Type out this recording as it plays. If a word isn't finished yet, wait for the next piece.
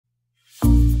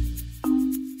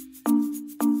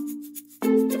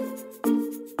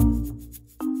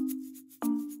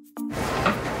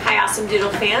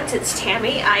BerneDoodle fans, it's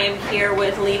Tammy. I am here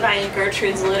with Levi and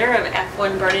Gertrude's litter of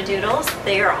F1 BerneDoodles.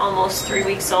 They are almost 3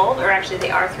 weeks old, or actually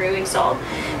they are 3 weeks old.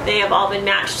 They have all been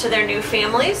matched to their new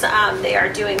families. They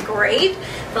are doing great,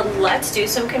 but let's do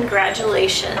some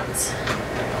congratulations.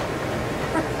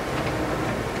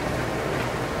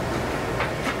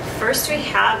 First we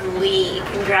have Lee.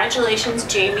 Congratulations,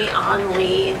 Jamie, on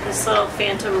Lee. This little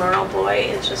Phantom Merle boy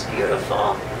is just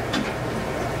beautiful.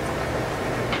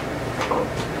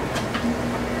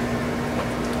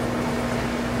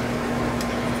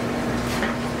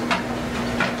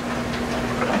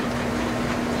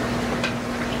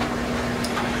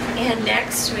 And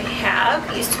next we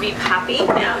have, used to be Poppy,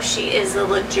 now she is the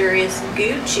luxurious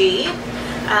Gucci.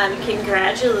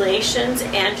 Congratulations,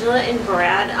 Angela and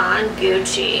Brad, on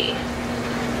Gucci.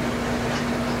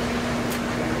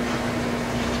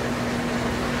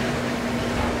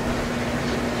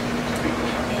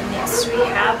 And next we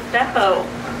have Beppo.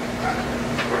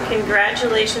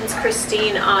 Congratulations,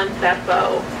 Christine, on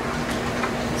Beppo.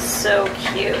 So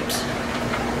cute.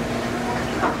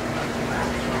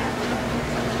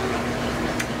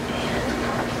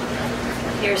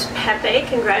 Here's Pepe.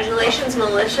 Congratulations,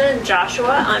 Melissa and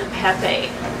Joshua, on Pepe.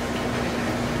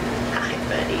 Hi,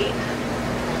 buddy.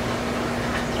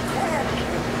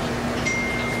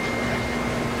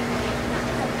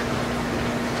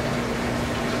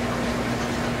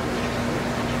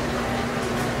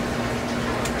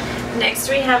 Next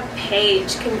we have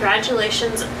Paige.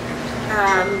 Congratulations,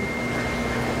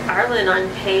 Arlen, on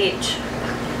Paige.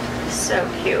 So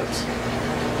cute.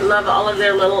 Love all of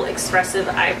their little expressive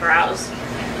eyebrows.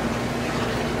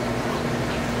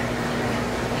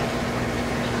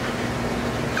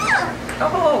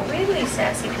 Oh, really,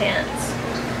 Sassy Pants?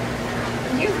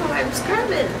 You know who I'm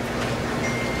scrubbing.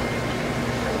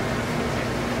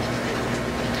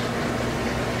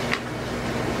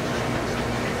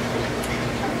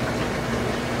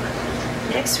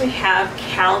 Next we have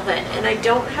Calvin, and I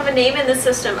don't have a name in the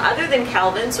system other than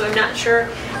Calvin, so I'm not sure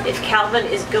if Calvin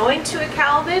is going to a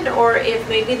Calvin or if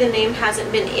maybe the name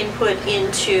hasn't been input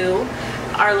into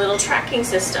our little tracking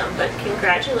system, but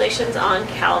congratulations on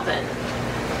Calvin.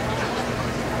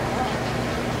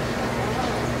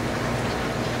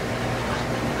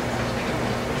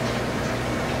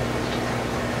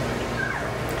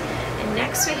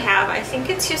 Next we have, I think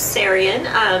it's Yossarian.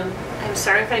 I'm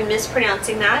sorry if I'm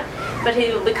mispronouncing that, but he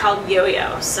will be called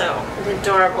Yo-Yo, so an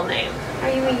adorable name.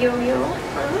 Are you a Yo-Yo?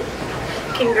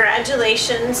 Huh?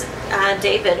 Congratulations,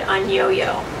 David, on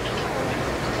Yo-Yo.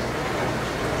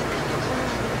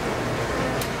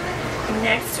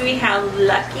 Next we have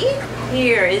Lucky.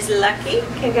 Here is Lucky.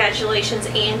 Congratulations,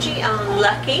 Angie, on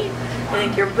Lucky. I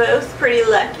think you're both pretty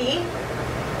lucky.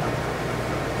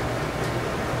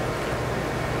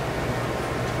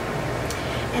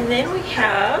 And then we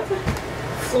have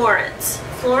Florence.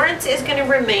 Florence is going to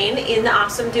remain in the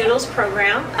Awesome Doodles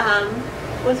program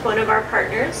with one of our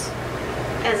partners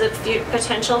as a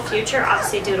potential future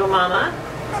Aussie Doodle Mama.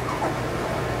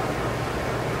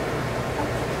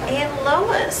 And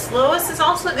Lois. Lois is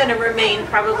also going to remain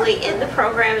probably in the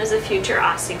program as a future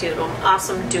Aussie Doodle,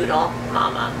 Awesome Doodle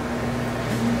Mama.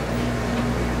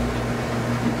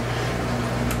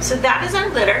 So that is our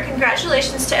litter.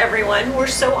 Congratulations to everyone. We're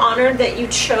so honored that you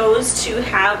chose to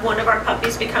have one of our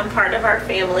puppies become part of our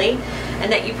family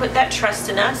and that you put that trust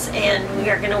in us, and we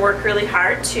are going to work really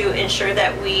hard to ensure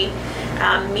that we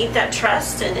meet that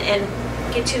trust and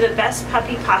get you the best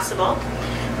puppy possible.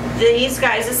 These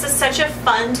guys, this is such a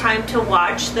fun time to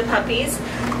watch the puppies.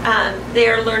 They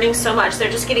are learning so much.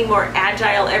 They're just getting more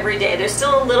agile every day. They're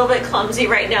still a little bit clumsy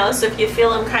right now, so if you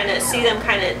feel them see them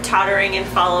kind of tottering and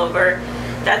fall over,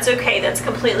 that's okay. That's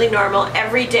completely normal.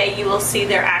 Every day you will see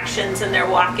their actions and their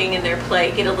walking and their play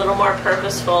get a little more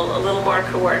purposeful, a little more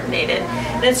coordinated,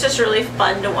 and it's just really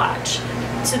fun to watch.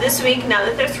 So this week, now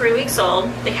that they're 3 weeks old,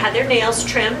 they had their nails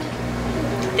trimmed.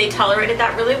 They tolerated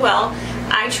that really well.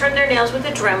 I trim their nails with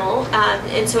a Dremel,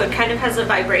 and so it kind of has a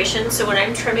vibration. So when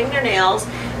I'm trimming their nails,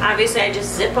 obviously I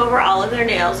just zip over all of their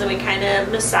nails, and we kind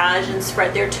of massage and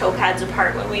spread their toe pads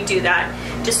apart when we do that,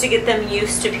 just to get them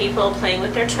used to people playing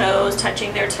with their toes,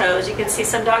 touching their toes. You can see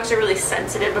some dogs are really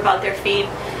sensitive about their feet.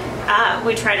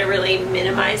 We try to really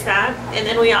minimize that. And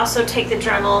then we also take the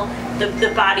Dremel,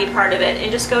 the body part of it,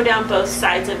 and just go down both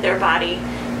sides of their body,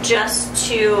 just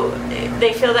to,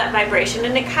 they feel that vibration,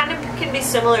 and it kind of can be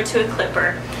similar to a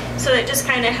clipper. So that just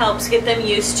kind of helps get them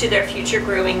used to their future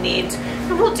grooming needs.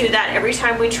 And we'll do that every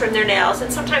time we trim their nails,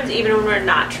 and sometimes even when we're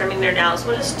not trimming their nails,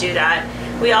 we'll just do that.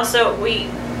 We also, we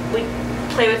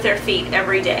play with their feet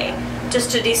every day.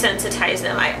 just to desensitize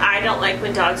them. I don't like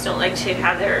when dogs don't like to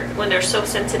have when they're so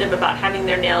sensitive about having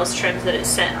their nails trimmed that it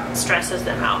stresses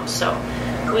them out. So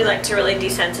we like to really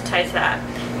desensitize that.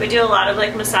 We do a lot of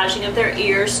like massaging of their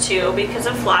ears too. Because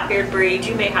of flop-eared breeds,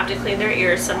 you may have to clean their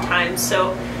ears sometimes.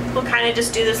 So we'll kind of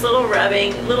just do this little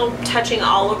rubbing, little touching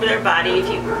all over their body. If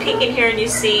you peek in here and you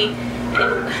see,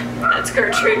 and that's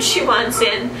Gertrude, she wants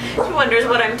in. She wonders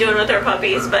what I'm doing with her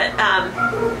puppies. But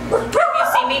if you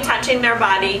see me touching their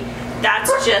body,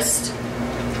 that's just,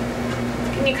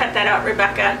 can you cut that out,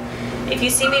 Rebecca? If you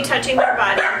see me touching their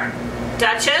body,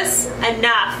 Duchess,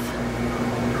 enough.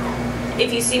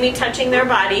 If you see me touching their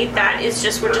body, that is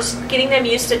just, we're just getting them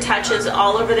used to touches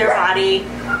all over their body,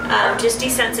 just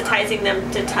desensitizing them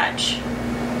to touch.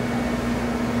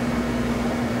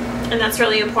 And that's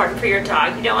really important for your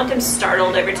dog. You don't want them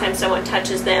startled every time someone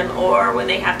touches them, or when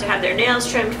they have to have their nails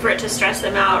trimmed for it to stress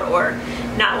them out, or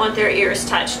not want their ears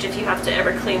touched if you have to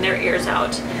ever clean their ears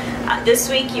out. This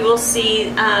week you will see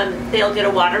they'll get a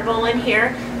water bowl in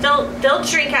here. They'll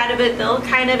drink out of it, they'll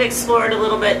kind of explore it a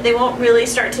little bit. They won't really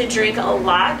start to drink a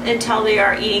lot until they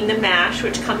are eating the mash,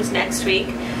 which comes next week.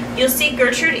 You'll see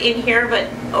Gertrude in here, but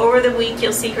over the week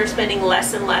you'll see her spending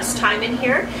less and less time in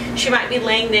here. She might be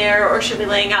laying there, or she'll be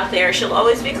laying out there. She'll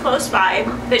always be close by,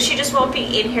 but she just won't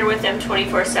be in here with them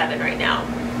 24/7 right now.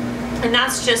 And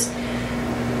that's just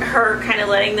her kind of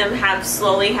letting them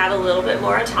slowly have a little bit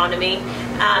more autonomy.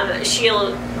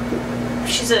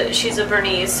 She's a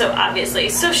Bernese, so obviously,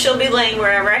 so she'll be laying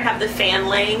wherever I have the fan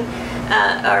laying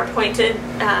or pointed.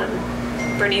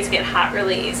 Bernese get hot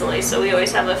really easily, so we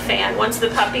always have a fan. Once the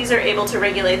puppies are able to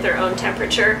regulate their own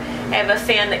temperature, I have a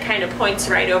fan that kind of points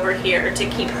right over here to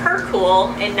keep her cool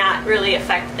and not really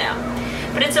affect them.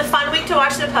 But it's a fun week to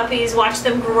watch the puppies, watch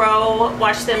them grow,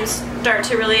 watch them start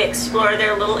to really explore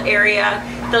their little area.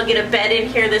 They'll get a bed in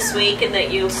here this week, and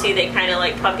that you'll see they kind of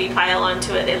like puppy pile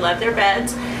onto it. They love their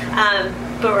beds.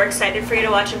 But we're excited for you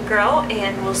to watch them grow,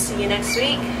 and we'll see you next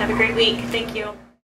week. Have a great week. Thank you.